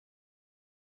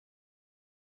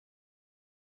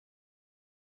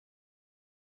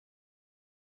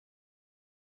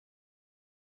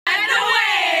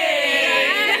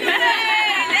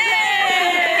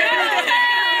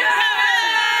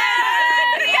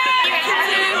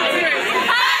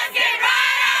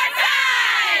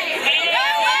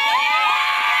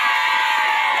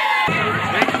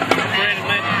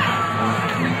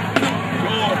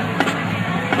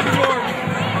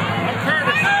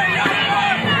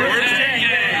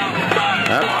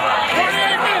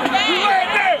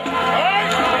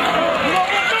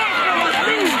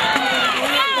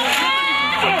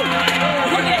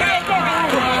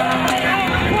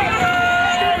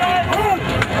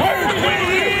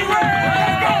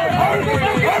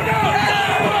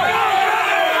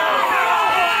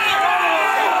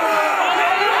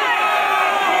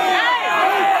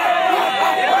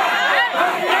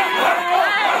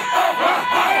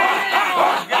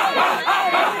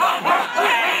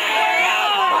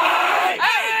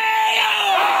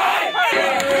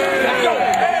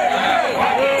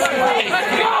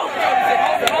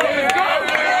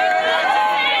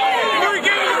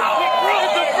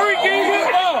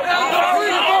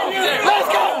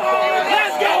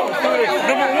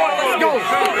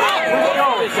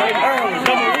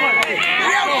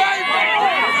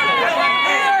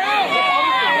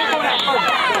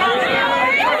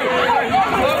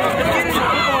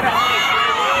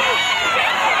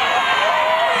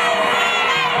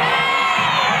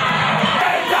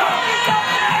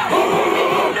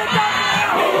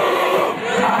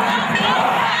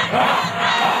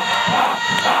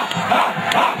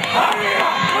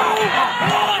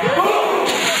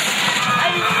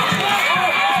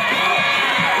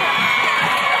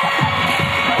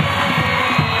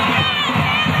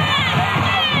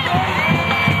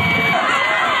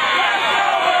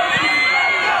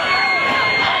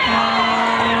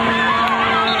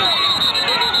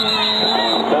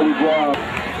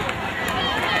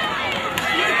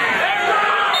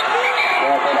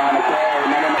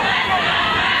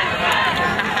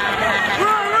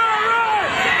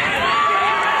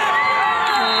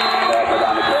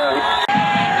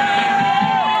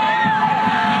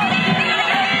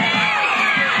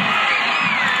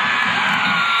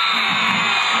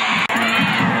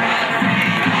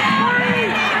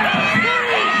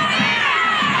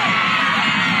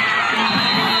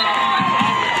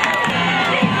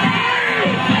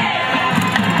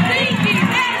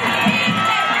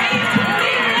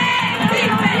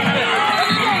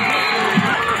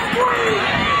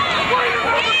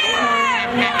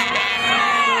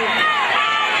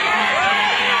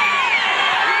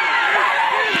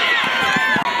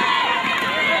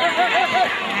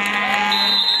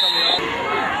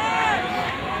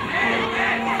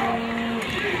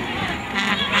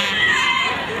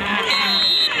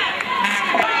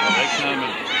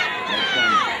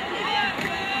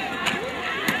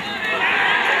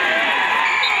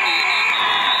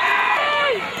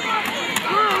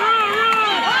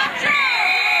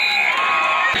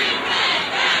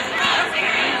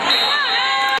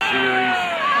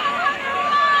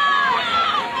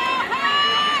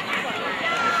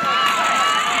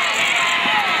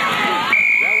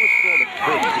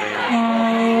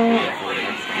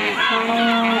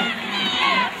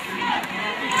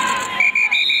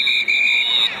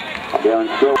Down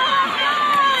still.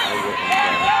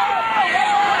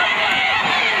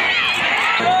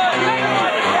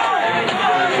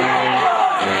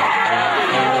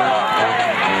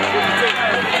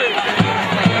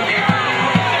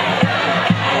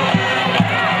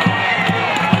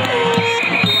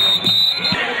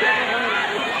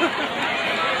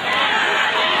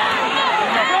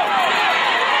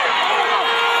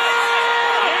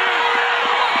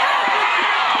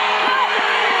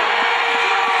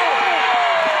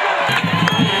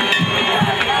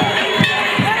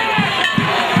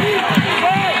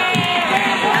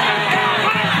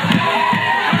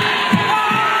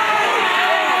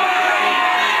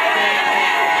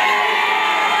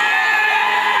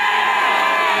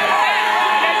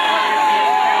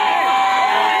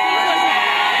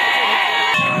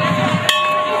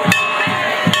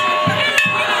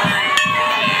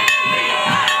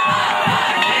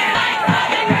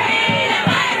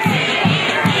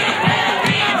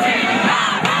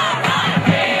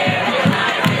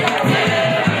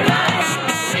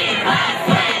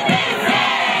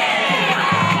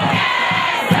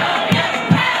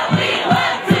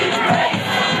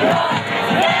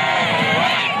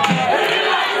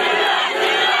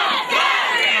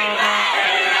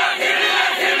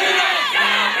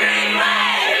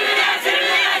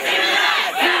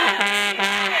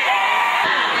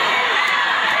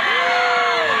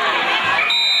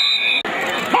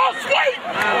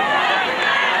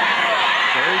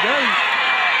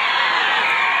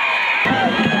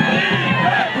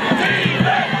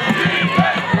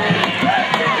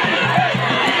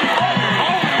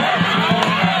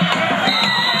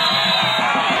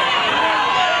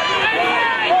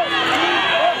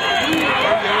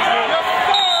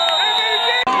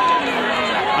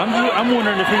 I'm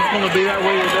wondering if he's going to be that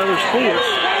way with other sports.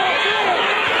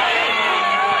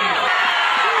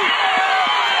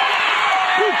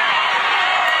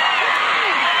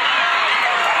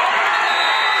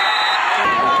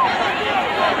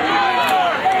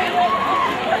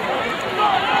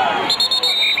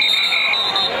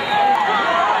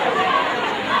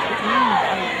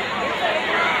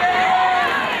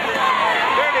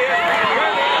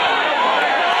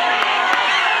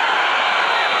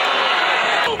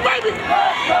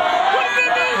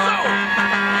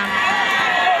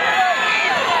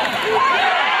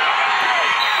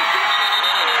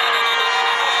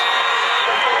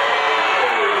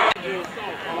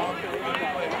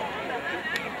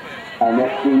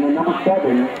 Next senior, number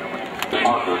 7,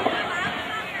 Parker.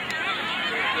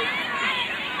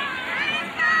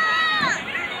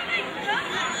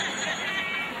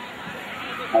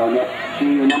 Next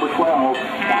senior, number 12,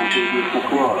 Dontavius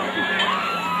McClure.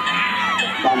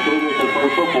 Dontavius has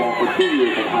played football for 2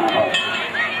 years at Huss.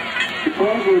 He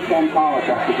plans to attend college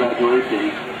after graduation,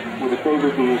 with a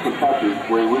favorite being Kentucky,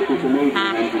 where he wishes to major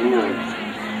in engineering.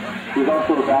 He is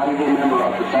also a valuable member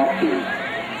of the track team.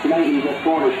 Tonight he is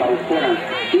escorted by his parents,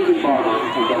 Susan Barber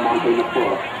and Delmonte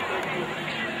McClure.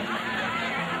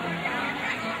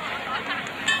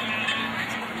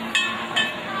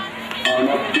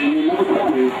 Next senior, number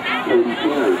 20, Katie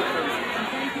Terry.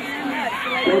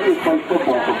 Katie has played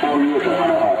football for 4 years at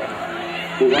Huss.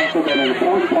 He has also been an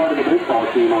important part of the baseball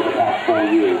team over the past 4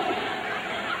 years.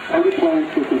 Katie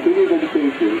plans to continue his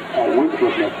education at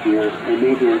Winthrop next year and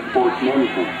major in sports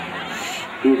management.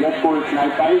 He is escorted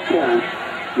tonight by his parents,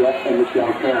 Jeff and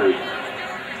Michelle Perry.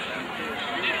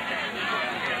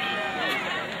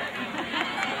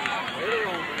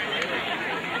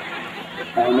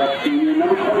 Next senior,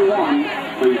 number 21,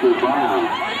 Fraser Brown.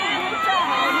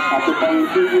 After playing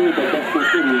 2 years at Dexter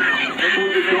City, he's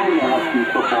going to join the Huskies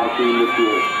football team this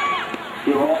year.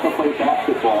 He will also play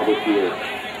basketball this year.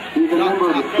 He's a member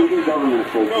of the Student Government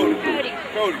Association.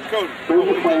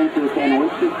 Fraser plans to attend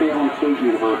Winston-Salem State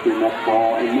University next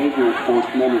fall and major in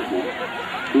sports management.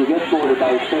 He is escorted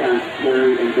by his parents,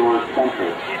 Terry and George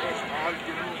Spencer.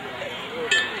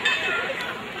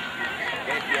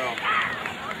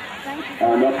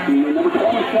 Next senior, number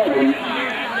 27,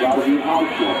 Rajiv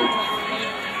Highsmith.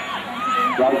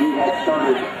 Rajiv has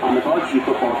started on the varsity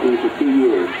football team for 2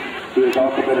 years. He has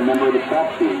also been a member of the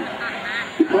track team.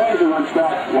 He plans to run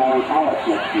track while in college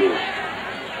next year.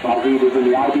 Rajiv is in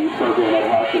the IB program at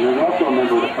Huss and is also a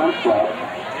member of the French Club,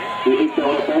 the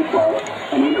HLFA Club,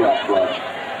 and Interact Club.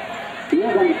 He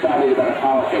is undecided about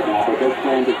college right now, but does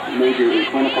plan to major in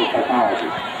clinical psychology.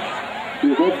 He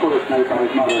was escorted tonight by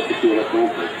his mother to see us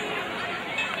answer.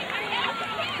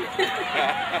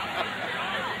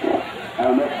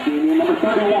 Our next senior, number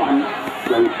 31,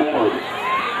 Trey Ford.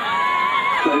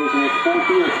 Trey is in his 4th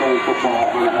year playing football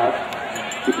on Huss.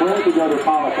 He plans to go to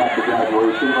college after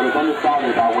graduation, but is undecided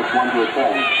about which one to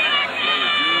attend.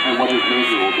 And what his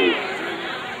major will be.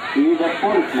 He is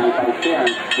escorted tonight by his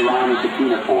parents, Duran and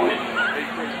Katina Ford.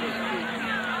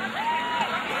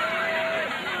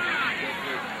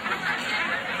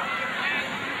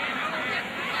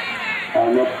 Our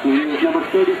next senior is number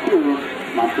 32,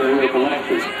 Monterio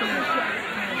Gillespie.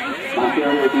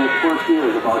 Monterio is in his first year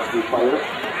as a varsity player.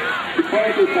 He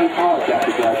plans to attend college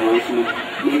after graduation with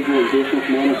major in business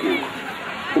management.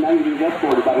 Tonight he is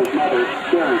escorted by his mother,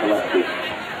 Sharon Gillespie.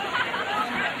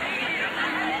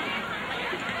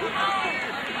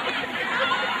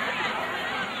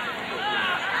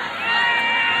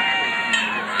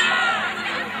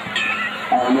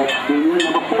 Our next senior,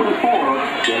 number 44,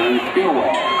 Darren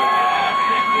Stillwell.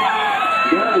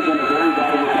 Darren has been a very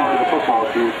valuable part of the football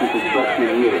team since his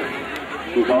freshman year.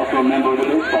 He's also a member of the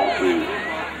baseball team.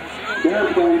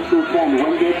 Darren plans to attend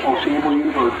Wingate or Campbell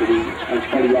University and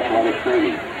study athletic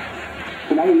training.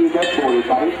 Tonight he is escorted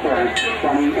by his parents,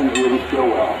 Sonny and Julie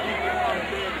Stillwell.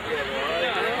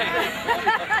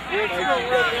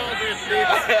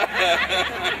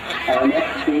 Our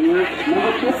next senior,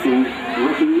 number 50,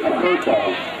 Ricky Aperto.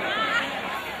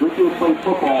 Ricky has played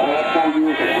football all 4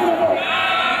 years at Huss.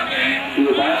 He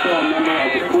is also a member of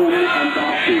the swim and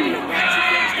golf team.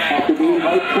 After being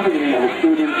vice president of a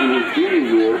student in his junior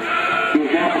year, he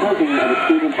is now president of the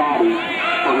student body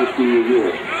for his senior year.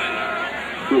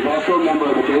 He is also a member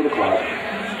of the Data Club,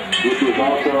 which is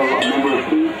also a member of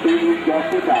Queens,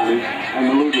 Jackson County, and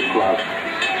the Leaders Club.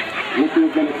 Ricky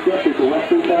has been accepted to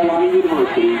Western Carolina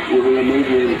University with a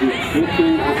major in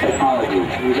history and psychology.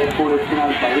 He is escorted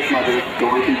tonight by his mother,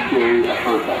 Dorothy Cherry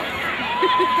Aperta.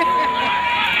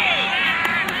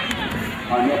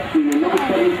 Our next senior, number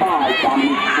 75,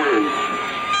 Dominique Free.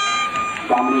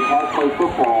 Dominique has played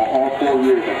football all 4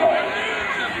 years at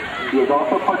Huss. He has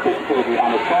also participated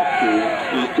on the track team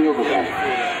in the field event.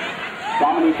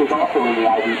 Dominique is also in the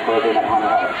IB program at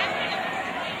Huss.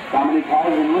 Dominique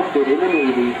has enlisted in the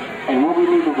Navy and will be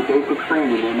leaving the basic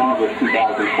training in August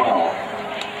 2012.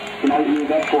 Tonight he is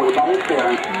escorted by his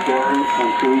parents, Darren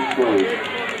and Sue Slade.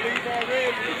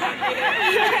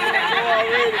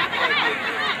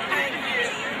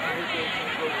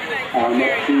 Our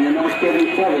next senior, number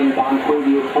 77, Don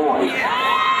Quavius Boyd.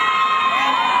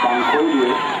 Don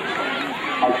Quavius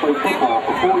has played football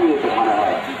for 4 years at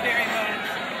Huss.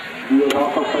 He has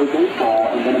also played baseball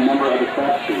and been a member of the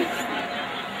track team.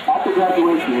 After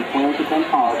graduation, he plans to attend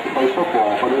college to play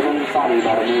football, but isn't decided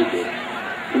about a major.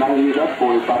 Tonight he is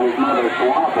escorted by his mother,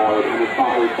 Tawana Boyd, and his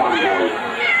father, Don Boyd.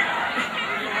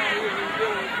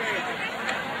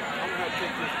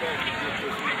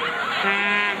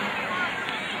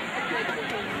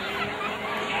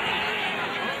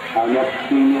 Our next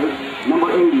senior, number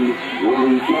 80,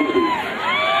 Willie Kennedy.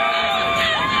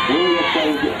 Willie has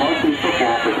played varsity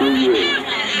football for 3 years.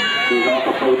 He has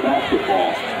also played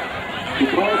basketball. He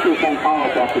plans to attend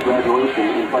college after graduation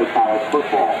and play college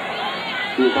football.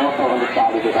 He is also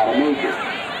undecided about a major.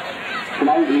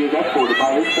 Tonight he is escorted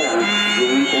by his parents,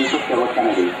 James and Priscilla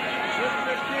Kennedy.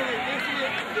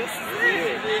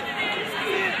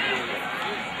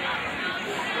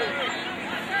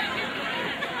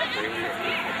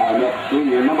 Our next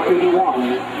senior, number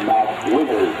 81, Matt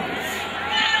Withers.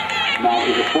 Matt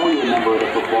is a 4-year member of the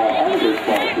football and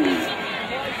baseball team.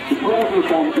 He plans to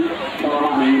attend East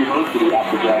Carolina University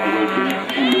after graduation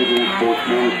and major in sports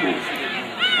management.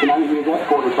 Tonight he is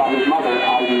escorted by his mother,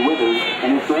 Ivy Withers,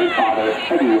 and his grandfather,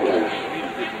 Eddie Withers.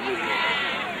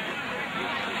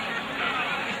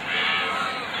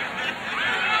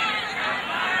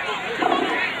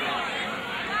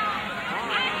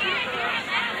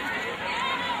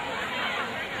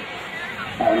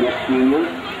 Our next senior,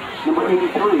 number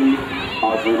 83,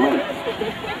 Audrey Lynch.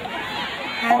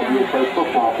 Audrey has played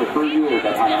football for 3 years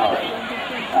at Huss.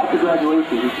 After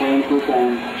graduation, he plans to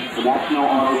attend the National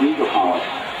Honor Eagle College.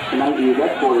 Tonight he is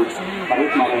escorted by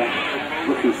his mother,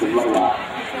 Lakeisha Laylock.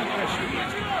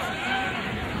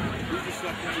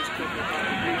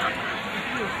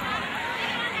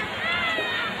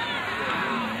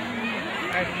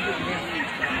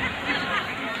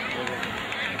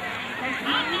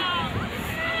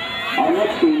 Our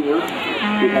next senior is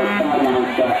our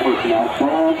sideline staff personnel,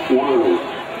 Paul Worley.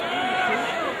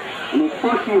 In his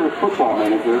first year as football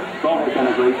manager, Paul has done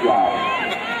a great job.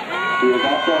 He is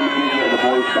also a manager of the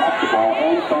boys' basketball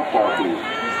and softball teams.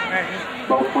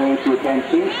 Both plan to attend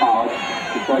King's College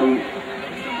to study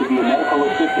to be a medical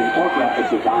assistant or graphic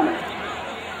designer.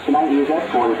 Tonight he is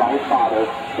escorted by his father,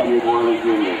 Sonny Worley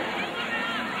Jr.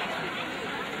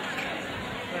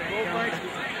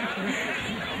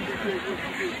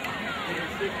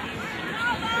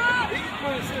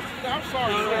 I'm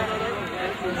sorry, sir.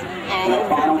 And our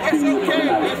final senior for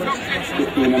tonight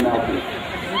Christina Melton.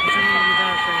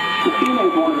 Christina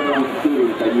is one of those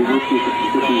students that you wish you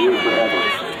could be here forever.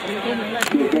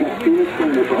 She has been a student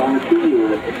singer for only 2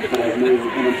 years, but has made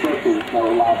an impression that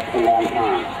will last a long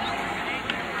time.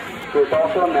 She is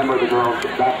also a member of the girls'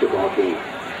 basketball team.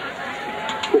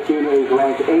 Christina is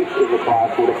ranked 8th in the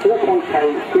class with a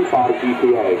 4.25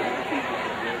 GPA.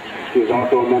 She is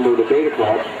also a member of the Beta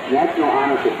Club, National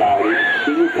Honor Society,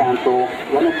 Senior Council,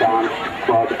 Renaissance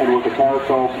Club, and was a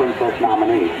Carousel Princess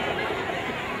nominee.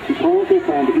 She plans to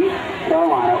attend East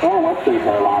Carolina or Western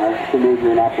Carolina to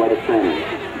major in athletic training.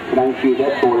 Tonight she is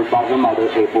escorted by her mother,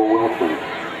 April Wilson.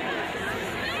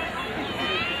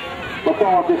 Let's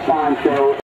all at this time show